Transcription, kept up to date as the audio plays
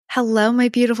Hello, my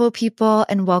beautiful people,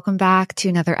 and welcome back to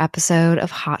another episode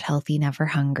of Hot, Healthy, Never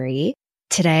Hungry.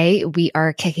 Today, we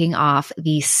are kicking off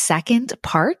the second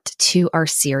part to our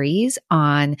series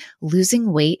on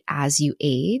losing weight as you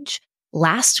age.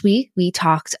 Last week, we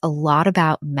talked a lot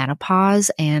about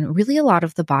menopause and really a lot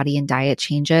of the body and diet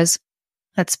changes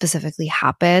that specifically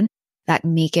happen that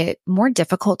make it more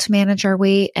difficult to manage our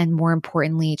weight and, more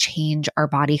importantly, change our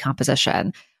body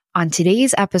composition. On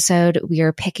today's episode, we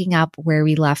are picking up where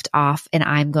we left off, and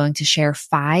I'm going to share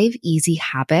 5 easy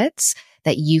habits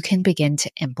that you can begin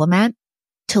to implement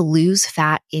to lose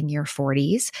fat in your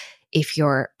 40s. If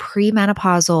you're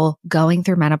premenopausal, going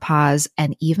through menopause,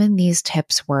 and even these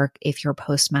tips work if you're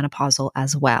postmenopausal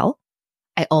as well.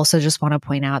 I also just want to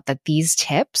point out that these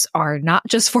tips are not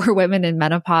just for women in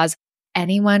menopause.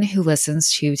 Anyone who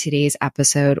listens to today's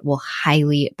episode will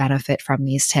highly benefit from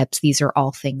these tips. These are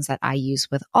all things that I use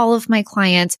with all of my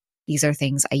clients. These are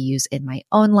things I use in my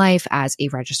own life as a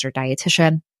registered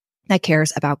dietitian that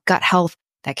cares about gut health,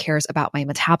 that cares about my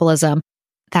metabolism,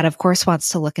 that of course wants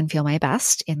to look and feel my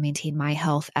best and maintain my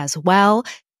health as well.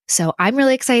 So I'm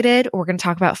really excited. We're going to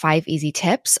talk about 5 easy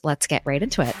tips. Let's get right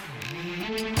into it.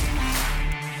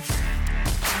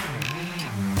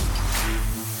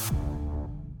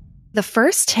 The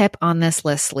first tip on this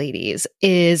list, ladies,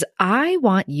 is I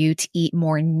want you to eat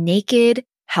more naked,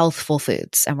 healthful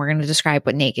foods. And we're going to describe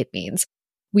what naked means.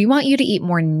 We want you to eat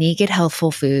more naked,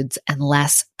 healthful foods and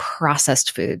less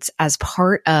processed foods as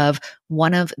part of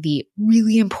one of the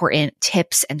really important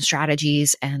tips and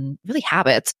strategies and really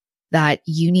habits that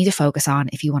you need to focus on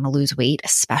if you want to lose weight,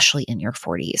 especially in your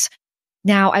 40s.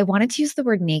 Now, I wanted to use the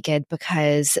word naked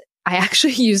because I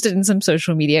actually used it in some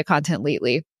social media content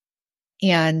lately.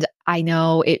 And I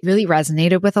know it really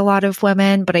resonated with a lot of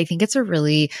women, but I think it's a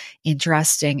really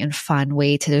interesting and fun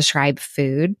way to describe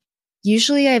food.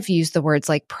 Usually I've used the words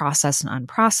like processed and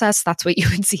unprocessed. That's what you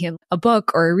would see in a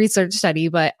book or a research study,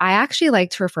 but I actually like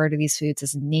to refer to these foods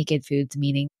as naked foods,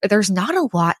 meaning there's not a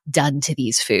lot done to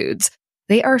these foods.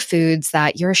 They are foods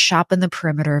that you're shopping the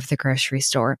perimeter of the grocery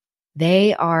store.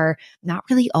 They are not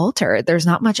really altered. There's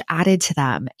not much added to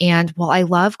them. And while I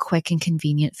love quick and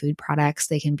convenient food products,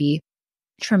 they can be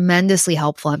tremendously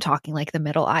helpful. I'm talking like the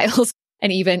middle aisles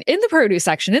and even in the produce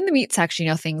section, in the meat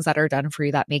section, things that are done for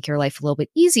you that make your life a little bit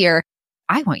easier.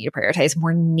 I want you to prioritize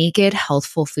more naked,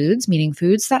 healthful foods, meaning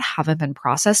foods that haven't been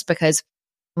processed, because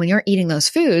when you're eating those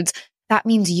foods, that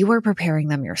means you are preparing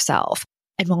them yourself.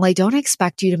 And while I don't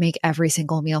expect you to make every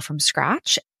single meal from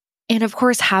scratch, and of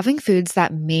course, having foods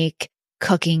that make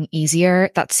cooking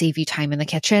easier, that save you time in the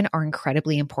kitchen are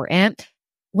incredibly important.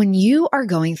 When you are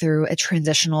going through a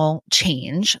transitional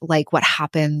change, like what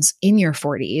happens in your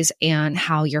 40s and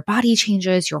how your body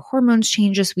changes, your hormones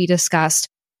change, as we discussed,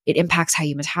 it impacts how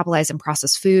you metabolize and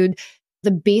process food.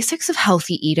 The basics of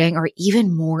healthy eating are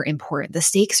even more important. The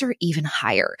stakes are even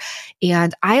higher.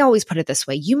 And I always put it this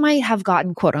way. You might have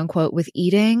gotten, quote unquote, with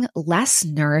eating less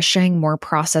nourishing, more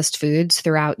processed foods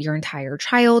throughout your entire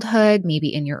childhood,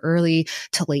 maybe in your early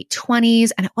to late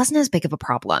 20s, and it wasn't as big of a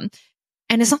problem.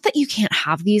 And it's not that you can't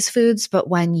have these foods, but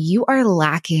when you are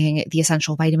lacking the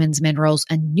essential vitamins, minerals,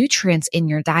 and nutrients in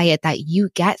your diet that you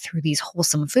get through these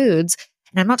wholesome foods,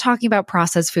 and I'm not talking about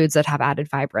processed foods that have added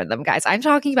fiber in them, guys. I'm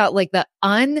talking about like the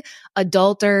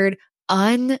unadulterated,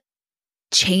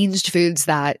 unchanged foods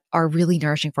that are really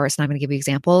nourishing for us. And I'm going to give you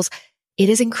examples. It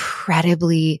is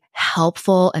incredibly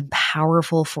helpful and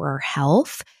powerful for our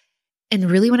health. And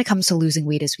really, when it comes to losing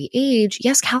weight as we age,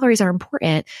 yes, calories are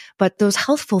important, but those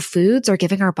healthful foods are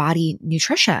giving our body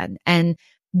nutrition and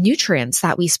nutrients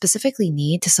that we specifically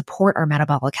need to support our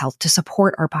metabolic health, to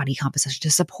support our body composition, to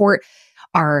support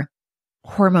our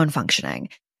hormone functioning.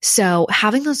 So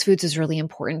having those foods is really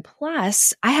important.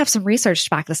 Plus, I have some research to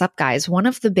back this up, guys. One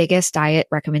of the biggest diet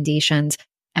recommendations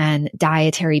and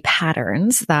dietary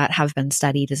patterns that have been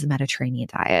studied is the Mediterranean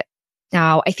diet.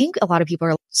 Now, I think a lot of people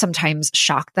are sometimes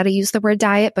shocked that I use the word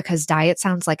diet because diet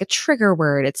sounds like a trigger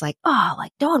word. It's like, oh,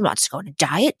 like no one wants to go on a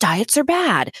diet. Diets are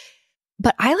bad.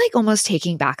 But I like almost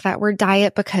taking back that word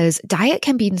diet because diet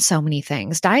can mean so many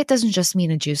things. Diet doesn't just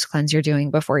mean a juice cleanse you're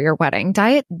doing before your wedding.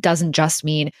 Diet doesn't just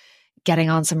mean getting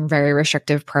on some very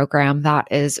restrictive program that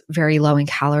is very low in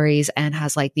calories and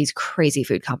has like these crazy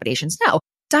food combinations. No.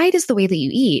 Diet is the way that you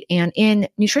eat. And in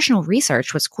nutritional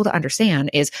research, what's cool to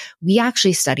understand is we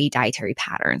actually study dietary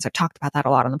patterns. I've talked about that a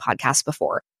lot on the podcast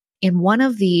before. And one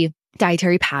of the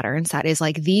dietary patterns that is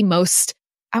like the most,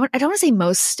 I don't want to say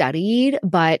most studied,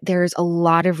 but there's a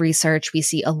lot of research. We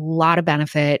see a lot of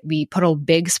benefit. We put a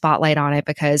big spotlight on it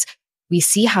because we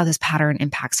see how this pattern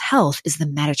impacts health is the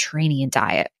Mediterranean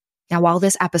diet. Now, while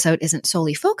this episode isn't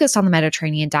solely focused on the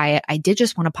Mediterranean diet, I did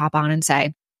just want to pop on and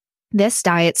say, This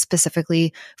diet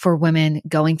specifically for women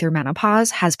going through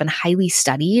menopause has been highly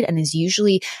studied and is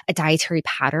usually a dietary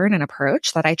pattern and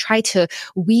approach that I try to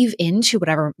weave into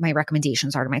whatever my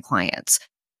recommendations are to my clients.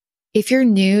 If you're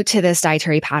new to this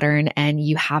dietary pattern and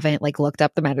you haven't looked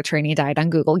up the Mediterranean diet on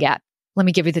Google yet, let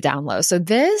me give you the down low. So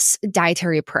this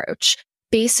dietary approach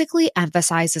basically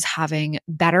emphasizes having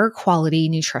better quality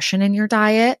nutrition in your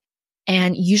diet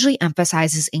and usually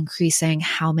emphasizes increasing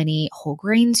how many whole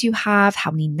grains you have,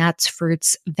 how many nuts,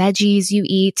 fruits, veggies you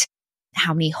eat,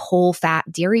 how many whole fat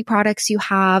dairy products you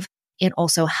have, and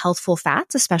also healthful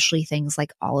fats, especially things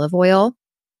like olive oil.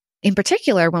 In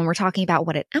particular, when we're talking about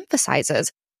what it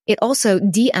emphasizes, it also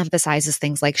de-emphasizes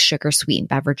things like sugar-sweetened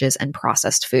beverages and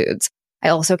processed foods. I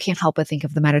also can't help but think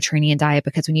of the Mediterranean diet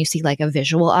because when you see a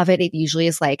visual of it, it usually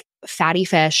is fatty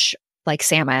fish, like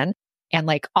salmon, and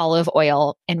olive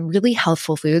oil and really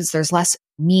healthful foods. There's less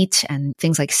meat and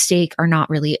things like steak are not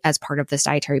really as part of this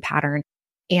dietary pattern.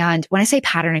 And when I say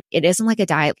pattern, it isn't like a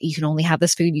diet. You can only have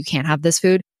this food. You can't have this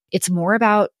food. It's more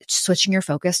about switching your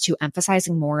focus to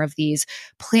emphasizing more of these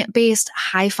plant-based,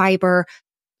 high fiber,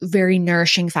 very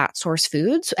nourishing fat source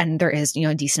foods. And there is,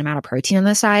 a decent amount of protein in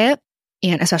this diet,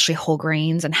 and especially whole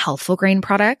grains and healthful grain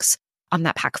products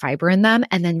that pack fiber in them,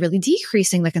 and then really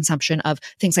decreasing the consumption of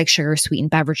things like sugar sweetened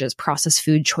beverages, processed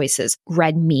food choices,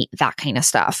 red meat, that kind of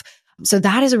stuff. So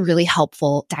that is a really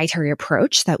helpful dietary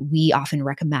approach that we often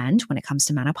recommend when it comes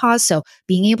to menopause. So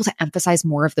being able to emphasize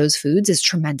more of those foods is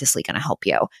tremendously going to help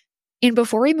you. And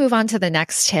before we move on to the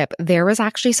next tip, there was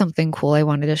actually something cool I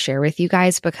wanted to share with you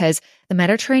guys because the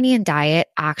Mediterranean diet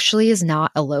actually is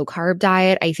not a low carb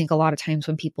diet. I think a lot of times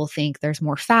when people think there's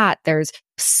more fat, there's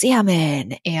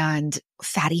salmon and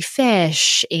fatty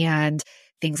fish and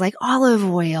things like olive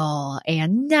oil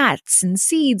and nuts and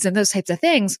seeds and those types of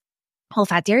things, whole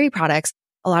fat dairy products.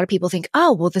 A lot of people think,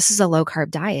 oh, well, this is a low carb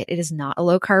diet. It is not a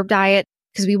low carb diet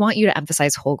because we want you to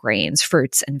emphasize whole grains,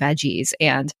 fruits, and veggies,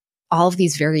 and all of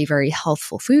these very, very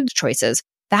healthful food choices.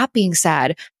 That being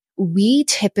said, we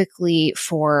typically,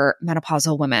 for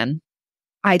menopausal women,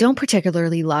 I don't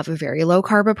particularly love a very low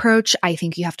carb approach. I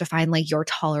think you have to find your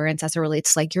tolerance as it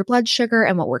relates to your blood sugar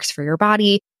and what works for your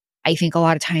body. I think a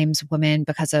lot of times women,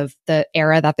 because of the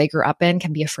era that they grew up in,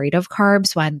 can be afraid of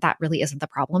carbs when that really isn't the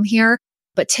problem here.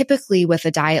 But typically with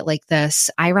a diet like this,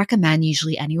 I recommend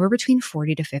usually anywhere between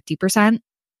 40 to 50%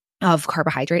 of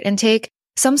carbohydrate intake.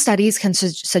 Some studies can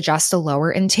suggest a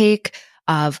lower intake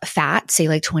of fat,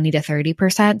 say 20 to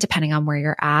 30%, depending on where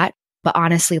you're at. But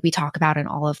honestly, we talk about in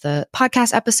all of the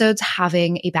podcast episodes,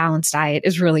 having a balanced diet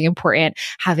is really important.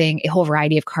 Having a whole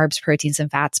variety of carbs, proteins,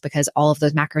 and fats, because all of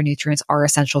those macronutrients are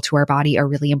essential to our body, are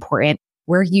really important.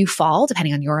 Where you fall,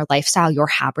 depending on your lifestyle, your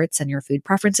habits, and your food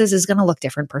preferences, is going to look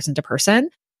different person to person.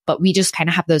 But we just kind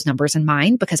of have those numbers in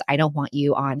mind because I don't want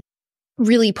you on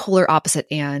really polar opposite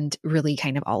and really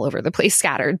kind of all over the place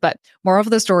scattered. But moral of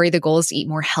the story, the goal is to eat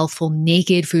more healthful,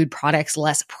 naked food products,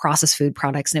 less processed food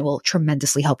products, and it will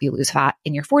tremendously help you lose fat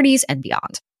in your 40s and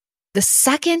beyond. The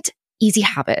second easy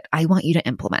habit I want you to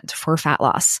implement for fat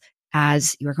loss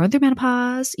as you are going through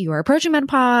menopause, you are approaching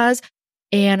menopause,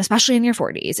 and especially in your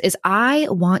 40s, is I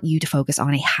want you to focus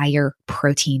on a higher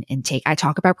protein intake. I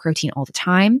talk about protein all the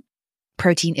time.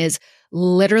 Protein is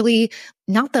literally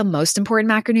not the most important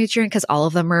macronutrient because all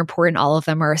of them are important, all of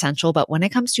them are essential. But when it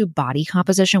comes to body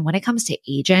composition, when it comes to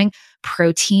aging,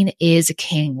 protein is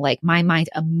king. My mind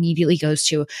immediately goes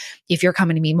to, if you're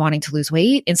coming to me wanting to lose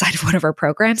weight inside of one of our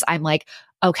programs, I'm like,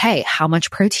 okay, how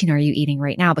much protein are you eating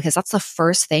right now? Because that's the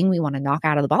first thing we want to knock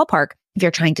out of the ballpark if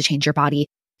you're trying to change your body,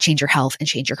 change your health, and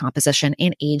change your composition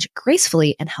and age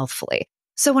gracefully and healthfully.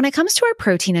 So when it comes to our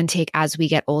protein intake as we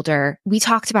get older, we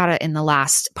talked about it in the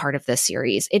last part of this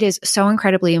series. It is so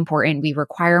incredibly important. We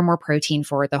require more protein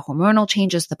for the hormonal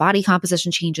changes, the body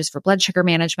composition changes, for blood sugar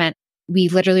management. We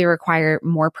literally require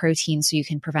more protein so you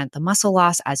can prevent the muscle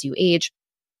loss as you age,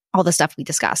 all the stuff we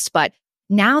discussed. But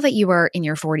now that you are in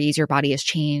your 40s, your body has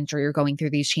changed, or you're going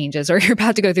through these changes, or you're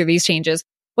about to go through these changes.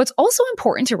 What's also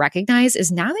important to recognize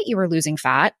is now that you are losing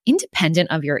fat, independent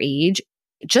of your age,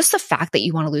 just the fact that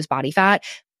you want to lose body fat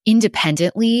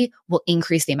independently will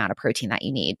increase the amount of protein that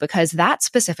you need, because that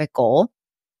specific goal,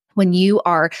 when you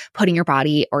are putting your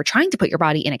body or trying to put your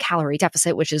body in a calorie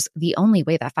deficit, which is the only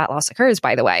way that fat loss occurs,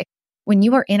 by the way, when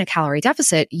you are in a calorie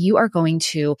deficit, you are going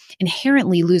to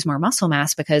inherently lose more muscle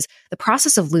mass, because the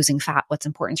process of losing fat, what's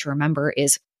important to remember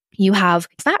is you have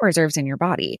fat reserves in your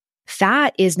body.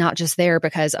 Fat is not just there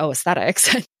because,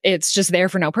 aesthetics. It's just there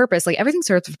for no purpose. Everything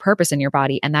serves a purpose in your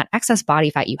body. And that excess body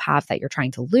fat you have that you're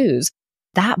trying to lose,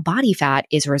 that body fat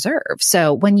is reserved.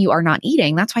 So when you are not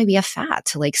eating, that's why we have fat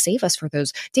to save us for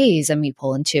those days. And we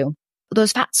pull into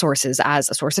those fat sources as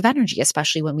a source of energy,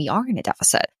 especially when we are in a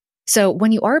deficit. So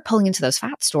when you are pulling into those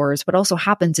fat stores, what also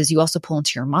happens is you also pull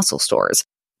into your muscle stores.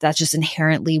 That's just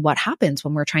inherently what happens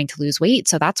when we're trying to lose weight.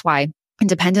 So that's why,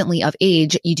 independently of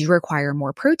age, you do require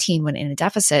more protein when in a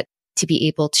deficit to be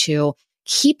able to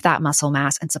keep that muscle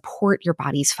mass and support your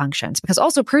body's functions. Because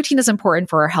also protein is important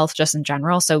for our health just in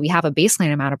general. So we have a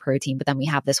baseline amount of protein, but then we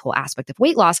have this whole aspect of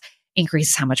weight loss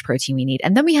increases how much protein we need.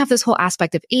 And then we have this whole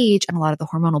aspect of age and a lot of the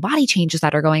hormonal body changes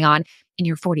that are going on in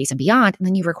your 40s and beyond. And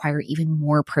then you require even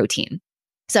more protein.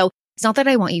 So it's not that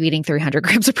I want you eating 300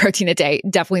 grams of protein a day.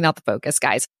 Definitely not the focus,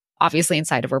 guys. Obviously,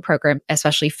 inside of our program,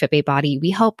 especially FitBay Body, we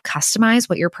help customize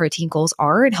what your protein goals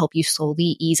are and help you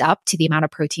slowly ease up to the amount of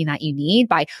protein that you need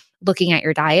by looking at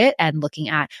your diet and looking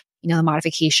at the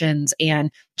modifications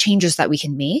and changes that we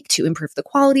can make to improve the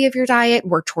quality of your diet,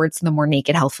 work towards the more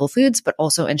naked, healthful foods, but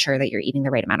also ensure that you're eating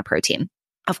the right amount of protein.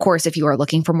 Of course, if you are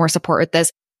looking for more support with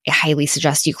this, I highly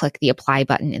suggest you click the apply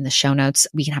button in the show notes.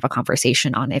 We can have a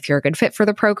conversation on if you're a good fit for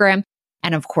the program.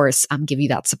 And of course, give you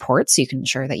that support so you can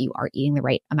ensure that you are eating the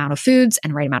right amount of foods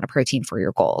and right amount of protein for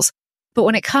your goals. But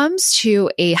when it comes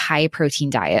to a high protein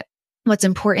diet, what's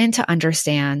important to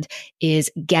understand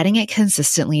is getting it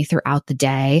consistently throughout the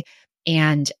day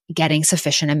and getting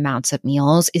sufficient amounts of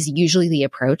meals is usually the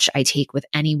approach I take with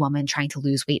any woman trying to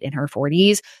lose weight in her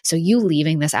 40s. So you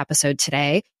leaving this episode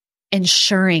today,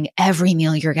 ensuring every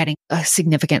meal you're getting a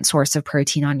significant source of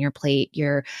protein on your plate,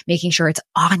 you're making sure it's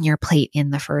on your plate in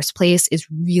the first place is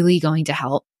really going to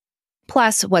help.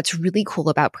 Plus, what's really cool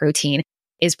about protein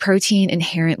is protein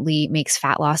inherently makes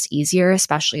fat loss easier,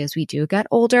 especially as we do get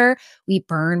older. We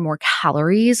burn more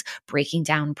calories breaking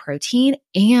down protein,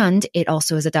 and it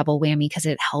also is a double whammy because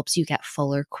it helps you get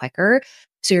fuller quicker.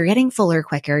 So you're getting fuller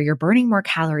quicker, you're burning more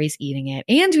calories eating it,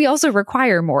 and we also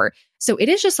require more. So it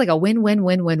is just like a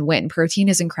win-win-win-win-win. Protein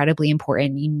is incredibly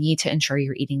important. You need to ensure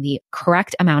you're eating the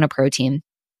correct amount of protein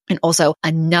and also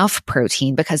enough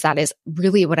protein, because that is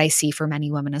really what I see for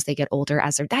many women as they get older,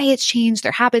 as their diets change,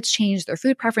 their habits change, their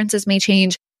food preferences may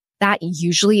change. That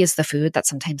usually is the food that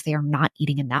sometimes they are not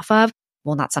eating enough of.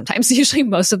 Well, not sometimes, usually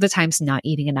most of the times not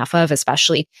eating enough of,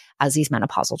 especially as these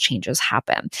menopausal changes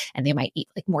happen. And they might eat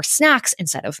like more snacks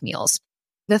instead of meals.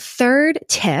 The third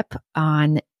tip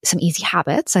on some easy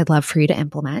habits I'd love for you to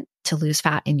implement to lose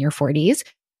fat in your 40s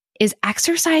is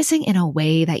exercising in a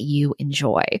way that you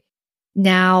enjoy.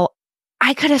 Now,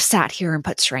 I could have sat here and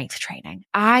put strength training.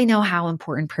 I know how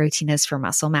important protein is for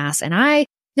muscle mass, and I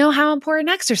know how important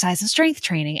exercise and strength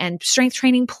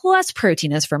training plus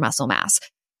protein is for muscle mass.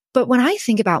 But when I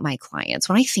think about my clients,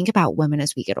 when I think about women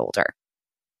as we get older,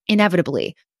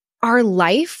 inevitably, our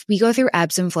life, we go through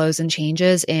ebbs and flows and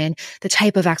changes in the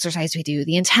type of exercise we do,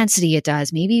 the intensity it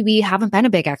does. Maybe we haven't been a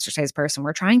big exercise person.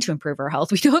 We're trying to improve our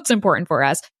health. We know it's important for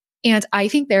us. And I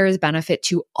think there is benefit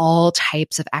to all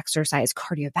types of exercise,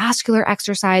 cardiovascular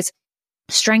exercise,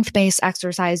 strength-based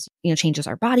exercise, changes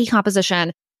our body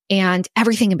composition and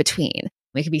everything in between.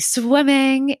 It could be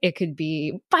swimming, it could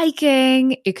be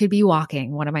biking, it could be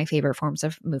walking, one of my favorite forms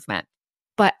of movement.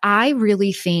 But I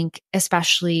really think,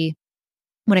 especially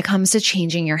when it comes to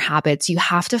changing your habits, you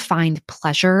have to find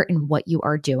pleasure in what you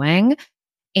are doing.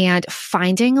 And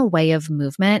finding a way of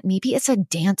movement, maybe it's a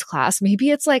dance class,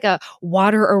 maybe it's like a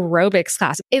water aerobics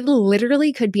class. It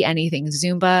literally could be anything.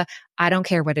 Zumba, I don't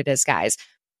care what it is, guys.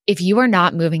 If you are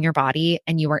not moving your body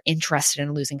and you are interested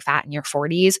in losing fat in your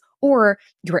 40s, or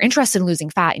you're interested in losing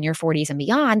fat in your 40s and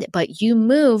beyond, but you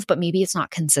move, but maybe it's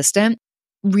not consistent,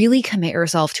 really commit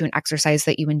yourself to an exercise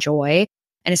that you enjoy.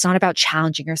 And it's not about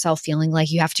challenging yourself, feeling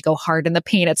like you have to go hard in the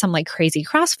paint at some like crazy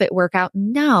CrossFit workout.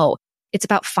 No. It's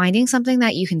about finding something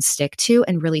that you can stick to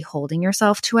and really holding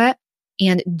yourself to it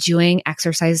and doing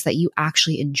exercise that you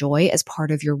actually enjoy as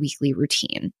part of your weekly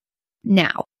routine.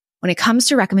 Now, when it comes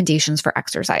to recommendations for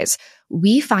exercise,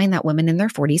 we find that women in their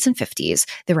 40s and 50s,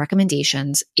 the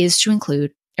recommendations is to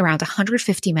include around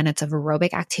 150 minutes of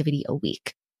aerobic activity a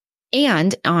week.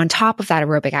 And on top of that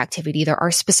aerobic activity, there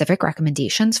are specific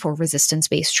recommendations for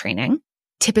resistance-based training.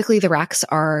 Typically, the recs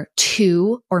are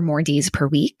 2 or more days per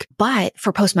week, but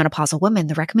for postmenopausal women,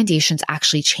 the recommendations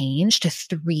actually change to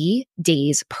 3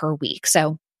 days per week.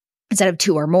 So instead of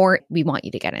 2 or more, we want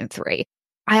you to get in 3.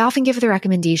 I often give the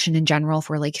recommendation in general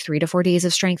for like 3 to 4 days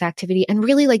of strength activity. And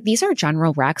really, like, these are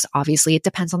general recs. Obviously, it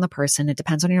depends on the person. It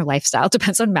depends on your lifestyle. It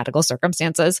depends on medical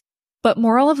circumstances. But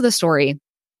moral of the story,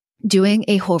 doing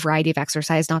a whole variety of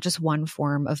exercise, not just one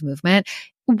form of movement,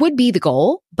 would be the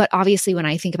goal. But obviously, when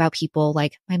I think about people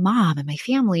like my mom and my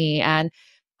family and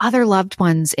other loved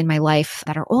ones in my life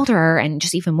that are older, and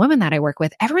just even women that I work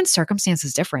with, everyone's circumstance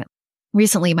is different.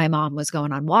 Recently, my mom was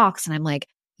going on walks and I'm like,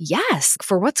 yes,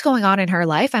 for what's going on in her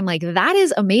life, I'm like, that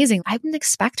is amazing. I wouldn't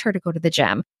expect her to go to the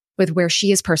gym with where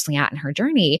she is personally at in her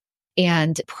journey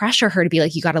and pressure her to be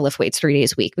like, you got to lift weights 3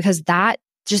 days a week, because that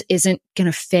just isn't going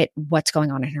to fit what's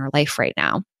going on in her life right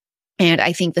now. And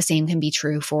I think the same can be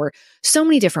true for so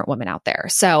many different women out there.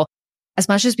 So as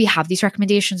much as we have these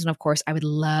recommendations, and of course, I would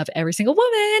love every single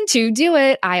woman to do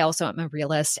it, I also am a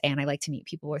realist and I like to meet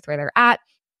people with where they're at.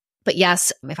 But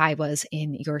yes, if I was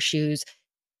in your shoes,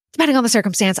 depending on the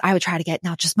circumstance, I would try to get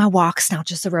not just my walks, not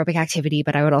just aerobic activity,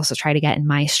 but I would also try to get in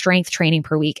my strength training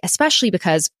per week, especially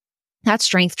because that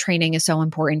strength training is so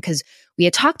important, because we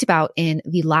had talked about in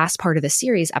the last part of the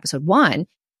series, episode 1,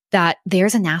 that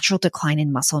there's a natural decline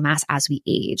in muscle mass as we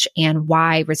age. And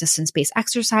why resistance-based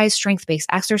exercise, strength-based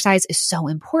exercise is so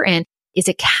important is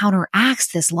it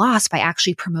counteracts this loss by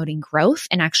actually promoting growth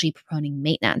and actually promoting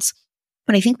maintenance.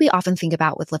 What I think we often think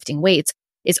about with lifting weights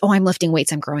is, oh, I'm lifting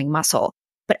weights, I'm growing muscle.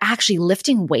 But actually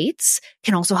lifting weights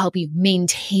can also help you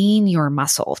maintain your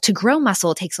muscle. To grow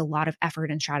muscle, it takes a lot of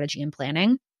effort and strategy and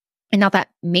planning. And not that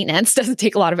maintenance doesn't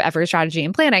take a lot of effort, strategy,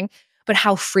 and planning, but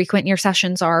how frequent your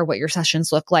sessions are, what your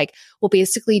sessions look like, will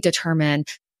basically determine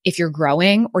if you're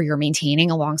growing or you're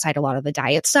maintaining alongside a lot of the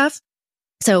diet stuff.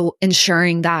 So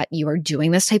ensuring that you are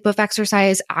doing this type of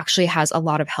exercise actually has a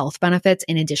lot of health benefits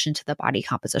in addition to the body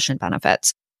composition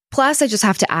benefits. Plus, I just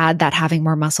have to add that having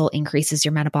more muscle increases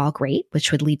your metabolic rate,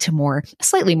 which would lead to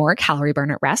slightly more calorie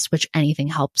burn at rest, which anything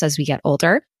helps as we get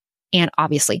older, and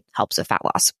obviously helps with fat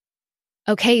loss.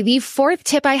 Okay, the fourth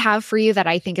tip I have for you that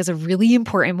I think is a really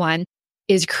important one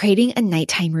is creating a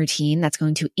nighttime routine that's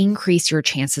going to increase your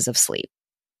chances of sleep.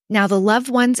 Now, the loved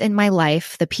ones in my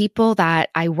life, the people that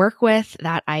I work with,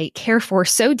 that I care for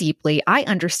so deeply, I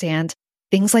understand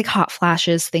things like hot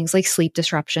flashes, things like sleep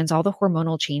disruptions, all the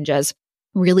hormonal changes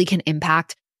really can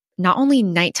impact not only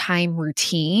nighttime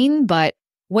routine, but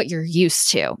what you're used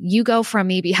to. You go from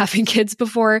maybe having kids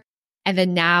before, and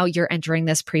then now you're entering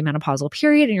this premenopausal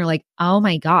period and you're like, oh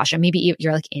my gosh. And maybe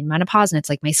you're like in menopause and it's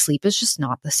like, my sleep is just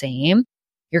not the same.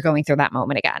 You're going through that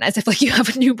moment again, as if like you have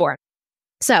a newborn.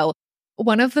 So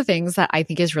one of the things that I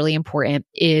think is really important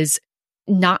is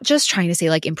not just trying to say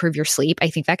like improve your sleep. I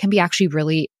think that can be actually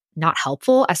really not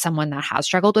helpful as someone that has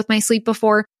struggled with my sleep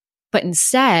before. But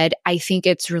instead, I think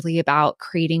it's really about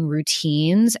creating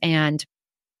routines and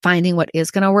finding what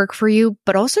is going to work for you,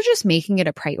 but also just making it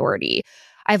a priority.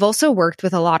 I've also worked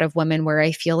with a lot of women where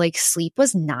I feel like sleep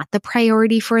was not the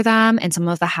priority for them. And some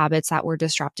of the habits that were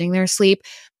disrupting their sleep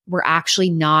were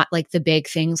actually not like the big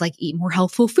things like eat more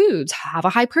healthful foods, have a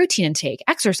high protein intake,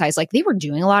 exercise. Like they were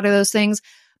doing a lot of those things,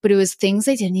 but it was things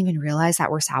they didn't even realize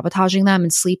that were sabotaging them.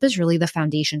 And sleep is really the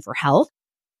foundation for health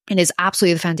and is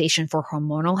absolutely the foundation for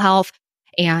hormonal health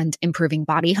and improving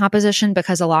body composition,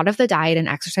 because a lot of the diet and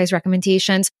exercise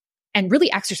recommendations, and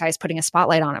really exercise, putting a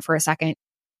spotlight on it for a second,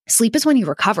 sleep is when you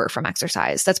recover from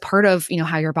exercise. That's part of,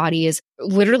 how your body is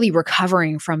literally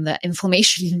recovering from the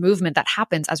inflammation and movement that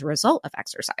happens as a result of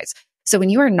exercise. So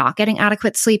when you are not getting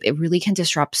adequate sleep, it really can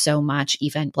disrupt so much,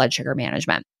 even blood sugar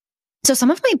management. So some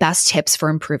of my best tips for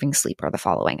improving sleep are the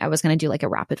following. I was going to do like a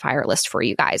rapid fire list for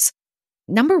you guys.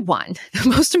 Number 1, the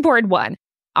most important one,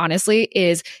 honestly,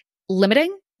 is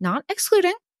limiting, not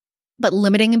excluding, but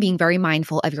limiting and being very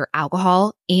mindful of your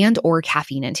alcohol and or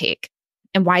caffeine intake.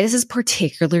 And why this is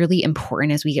particularly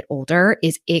important as we get older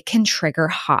is it can trigger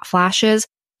hot flashes,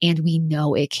 and we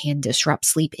know it can disrupt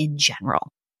sleep in general.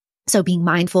 So being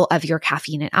mindful of your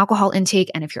caffeine and alcohol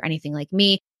intake. And if you're anything like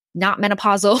me, not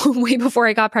menopausal, way before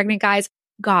I got pregnant, guys,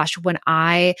 gosh, when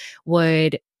I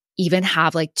would even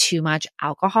have like too much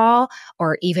alcohol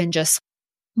or even just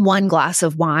one glass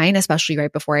of wine, especially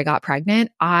right before I got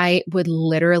pregnant, I would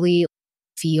literally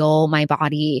feel my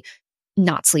body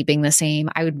not sleeping the same.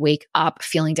 I would wake up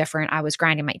feeling different. I was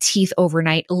grinding my teeth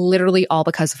overnight, literally all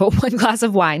because of one glass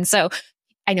of wine. So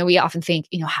I know we often think,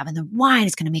 having the wine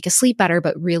is going to make us sleep better,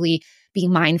 but really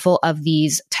being mindful of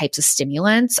these types of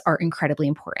stimulants are incredibly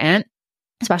important,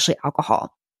 especially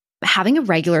alcohol. Having a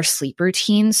regular sleep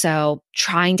routine. So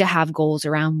trying to have goals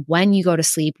around when you go to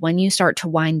sleep, when you start to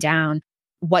wind down,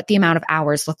 what the amount of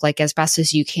hours look like as best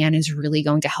as you can is really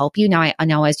going to help you. Now, I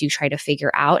know as you try to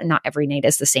figure out, and not every night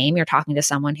is the same. You're talking to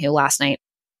someone who last night,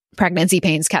 pregnancy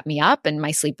pains kept me up and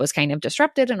my sleep was kind of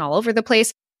disrupted and all over the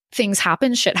place. Things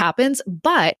happen, shit happens,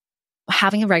 but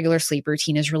having a regular sleep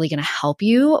routine is really going to help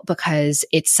you because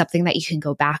it's something that you can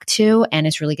go back to, and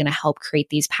it's really going to help create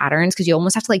these patterns because you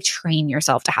almost have to like train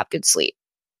yourself to have good sleep.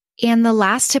 And the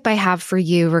last tip I have for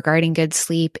you regarding good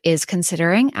sleep is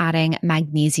considering adding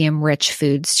magnesium-rich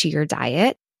foods to your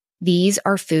diet. These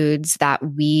are foods that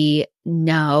we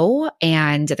know,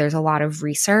 and there's a lot of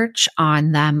research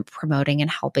on them promoting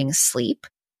and helping sleep.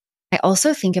 I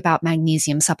also think about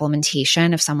magnesium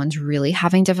supplementation if someone's really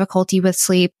having difficulty with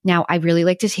sleep. Now, I really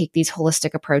like to take these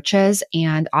holistic approaches,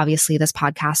 and obviously this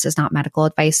podcast is not medical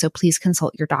advice, so please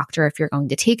consult your doctor if you're going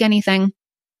to take anything.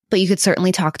 But you could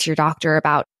certainly talk to your doctor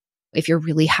about if you're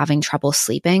really having trouble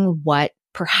sleeping, what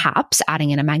perhaps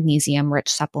adding in a magnesium-rich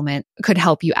supplement could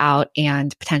help you out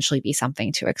and potentially be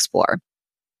something to explore.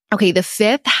 Okay, the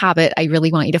fifth habit I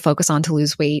really want you to focus on to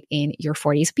lose weight in your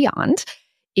 40s beyond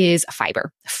is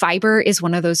fiber. Fiber is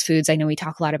one of those foods. I know we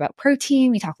talk a lot about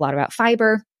protein, we talk a lot about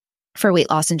fiber for weight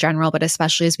loss in general, but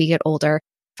especially as we get older,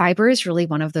 fiber is really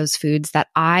one of those foods that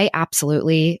I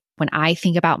absolutely, when I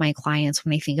think about my clients,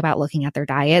 when I think about looking at their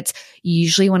diets,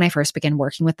 usually when I first begin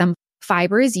working with them,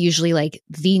 fiber is usually like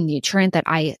the nutrient that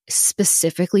I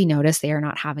specifically notice they are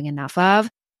not having enough of,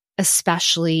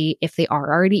 especially if they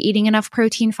are already eating enough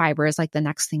protein. Fiber is like the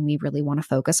next thing we really want to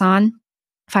focus on.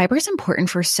 Fiber is important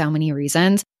for so many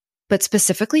reasons, but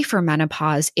specifically for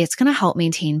menopause, it's going to help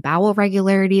maintain bowel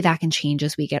regularity that can change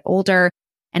as we get older.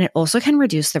 And it also can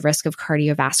reduce the risk of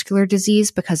cardiovascular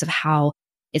disease because of how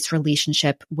its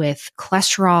relationship with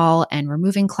cholesterol and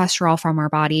removing cholesterol from our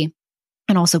body.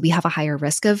 And also we have a higher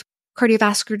risk of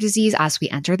cardiovascular disease as we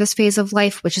enter this phase of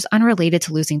life, which is unrelated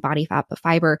to losing body fat, but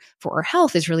fiber for our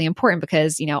health is really important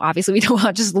because, obviously we don't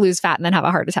want to just lose fat and then have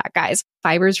a heart attack, guys.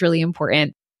 Fiber is really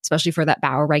important, especially for that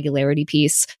bowel regularity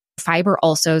piece. Fiber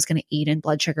also is going to aid in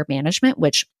blood sugar management,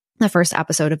 which the first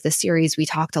episode of this series, we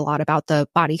talked a lot about the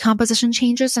body composition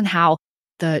changes and how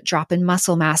the drop in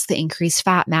muscle mass, the increased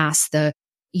fat mass, the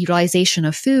utilization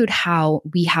of food, how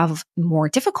we have more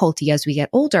difficulty as we get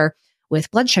older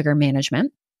with blood sugar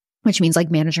management, which means like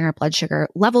managing our blood sugar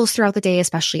levels throughout the day,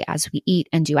 especially as we eat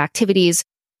and do activities.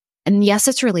 And yes,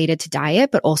 it's related to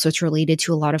diet, but also it's related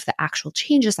to a lot of the actual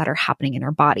changes that are happening in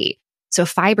our body. So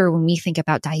fiber, when we think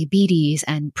about diabetes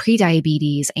and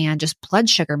prediabetes and just blood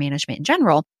sugar management in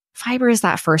general, fiber is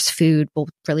that first food, well,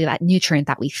 really that nutrient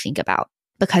that we think about,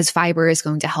 because fiber is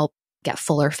going to help get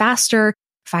fuller faster.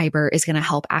 Fiber is going to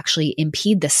help actually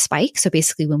impede the spike. So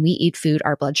basically when we eat food,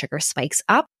 our blood sugar spikes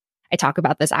up. I talk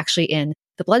about this actually in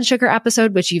the blood sugar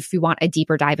episode, which if you want a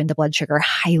deeper dive into blood sugar,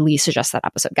 highly suggest that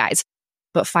episode, guys.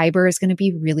 But fiber is going to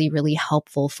be really, really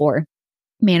helpful for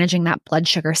managing that blood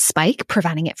sugar spike,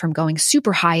 preventing it from going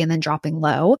super high and then dropping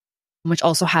low, which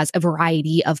also has a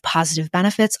variety of positive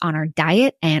benefits on our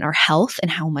diet and our health and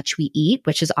how much we eat,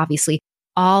 which is obviously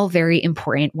all very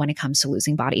important when it comes to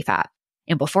losing body fat.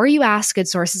 And before you ask, good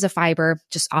sources of fiber,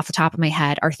 just off the top of my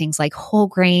head, are things like whole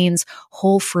grains,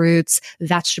 whole fruits,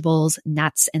 vegetables,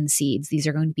 nuts, and seeds. These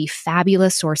are going to be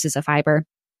fabulous sources of fiber.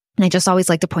 And I just always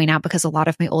like to point out, because a lot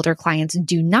of my older clients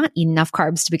do not eat enough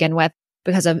carbs to begin with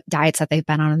because of diets that they've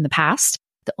been on in the past,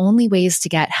 the only ways to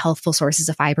get healthful sources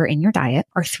of fiber in your diet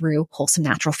are through wholesome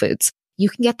natural foods. You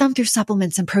can get them through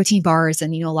supplements and protein bars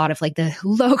and, a lot of like the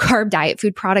low carb diet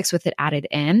food products with it added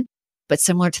in. But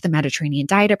similar to the Mediterranean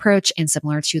diet approach and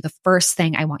similar to the first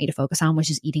thing I want you to focus on,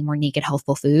 which is eating more naked,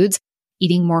 healthful foods,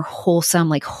 eating more wholesome,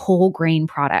 like whole grain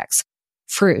products,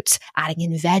 fruits, adding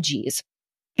in veggies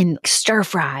and stir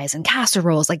fries and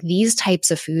casseroles, like these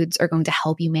types of foods are going to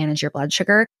help you manage your blood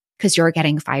sugar because you're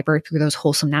getting fiber through those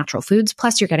wholesome natural foods.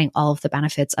 Plus you're getting all of the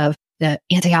benefits of the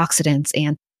antioxidants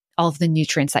and all of the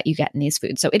nutrients that you get in these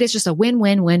foods. So it is just a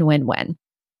win-win-win-win-win.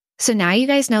 So now you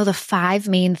guys know the 5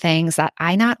 main things that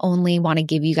I not only want to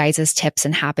give you guys as tips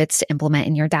and habits to implement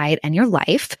in your diet and your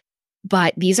life,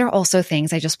 but these are also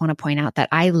things I just want to point out that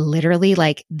I literally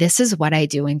this is what I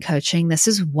do in coaching. This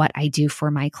is what I do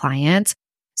for my clients.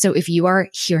 So if you are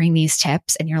hearing these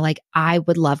tips and you're like, I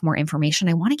would love more information,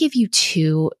 I want to give you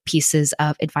 2 pieces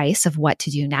of advice of what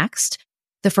to do next.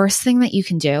 The first thing that you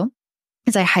can do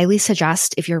is I highly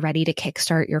suggest, if you're ready to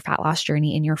kickstart your fat loss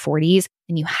journey in your 40s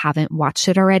and you haven't watched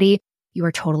it already, you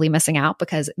are totally missing out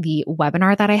because the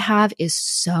webinar that I have is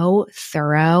so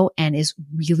thorough and is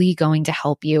really going to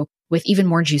help you with even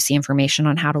more juicy information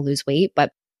on how to lose weight,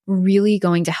 but really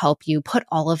going to help you put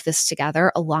all of this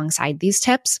together alongside these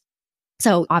tips.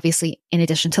 So obviously, in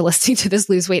addition to listening to this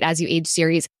Lose Weight As You Age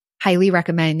series, highly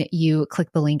recommend you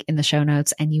click the link in the show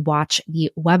notes and you watch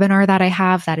the webinar that I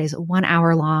have that is 1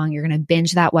 hour long. You're going to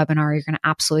binge that webinar. You're going to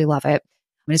absolutely love it.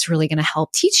 And it's really going to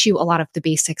help teach you a lot of the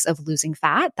basics of losing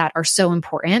fat that are so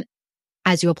important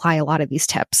as you apply a lot of these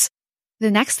tips.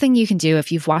 The next thing you can do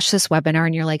if you've watched this webinar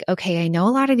and you're like, okay, I know a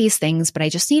lot of these things, but I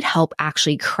just need help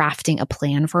actually crafting a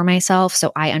plan for myself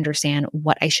so I understand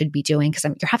what I should be doing because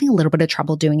you're having a little bit of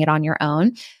trouble doing it on your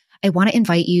own. I want to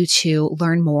invite you to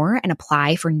learn more and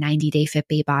apply for 90-Day Fit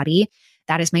Babe Body.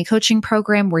 That is my coaching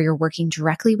program where you're working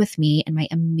directly with me and my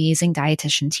amazing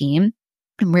dietitian team.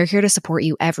 And we're here to support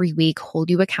you every week,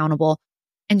 hold you accountable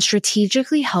and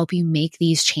strategically help you make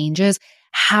these changes,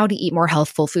 how to eat more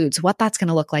healthful foods, what that's going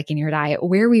to look like in your diet,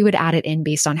 where we would add it in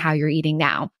based on how you're eating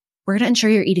now. We're going to ensure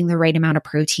you're eating the right amount of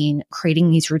protein, creating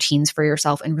these routines for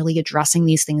yourself, and really addressing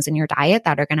these things in your diet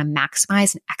that are going to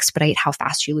maximize and expedite how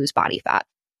fast you lose body fat.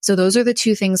 So those are the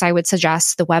two things I would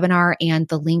suggest. The webinar and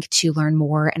the link to learn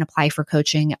more and apply for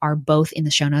coaching are both in the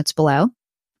show notes below.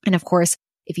 And of course,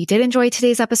 if you did enjoy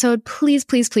today's episode, please,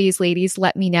 please, please, ladies,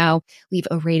 let me know. Leave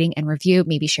a rating and review,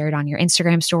 maybe share it on your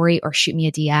Instagram story or shoot me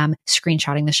a DM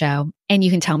screenshotting the show. And you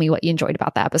can tell me what you enjoyed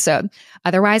about the episode.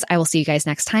 Otherwise, I will see you guys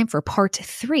next time for part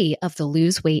 3 of the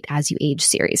Lose Weight as You Age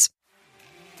series.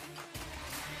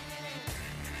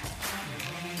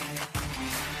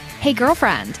 Hey,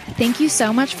 girlfriend, thank you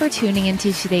so much for tuning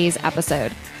into today's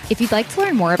episode. If you'd like to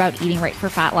learn more about eating right for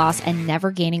fat loss and never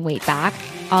gaining weight back,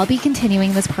 I'll be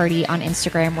continuing this party on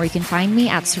Instagram, where you can find me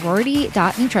at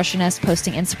sorority.nutritionist,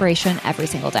 posting inspiration every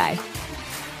single day.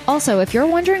 Also, if you're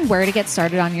wondering where to get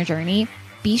started on your journey,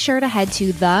 be sure to head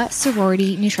to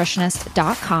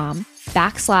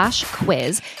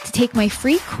thesororitynutritionist.com/quiz to take my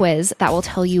free quiz that will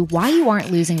tell you why you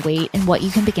aren't losing weight and what you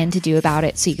can begin to do about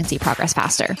it so you can see progress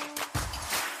faster.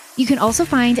 You can also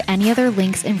find any other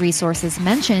links and resources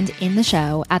mentioned in the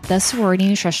show at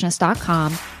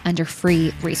thesororitynutritionist.com under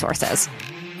free resources.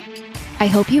 I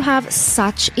hope you have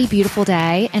such a beautiful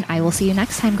day, and I will see you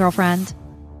next time, girlfriend.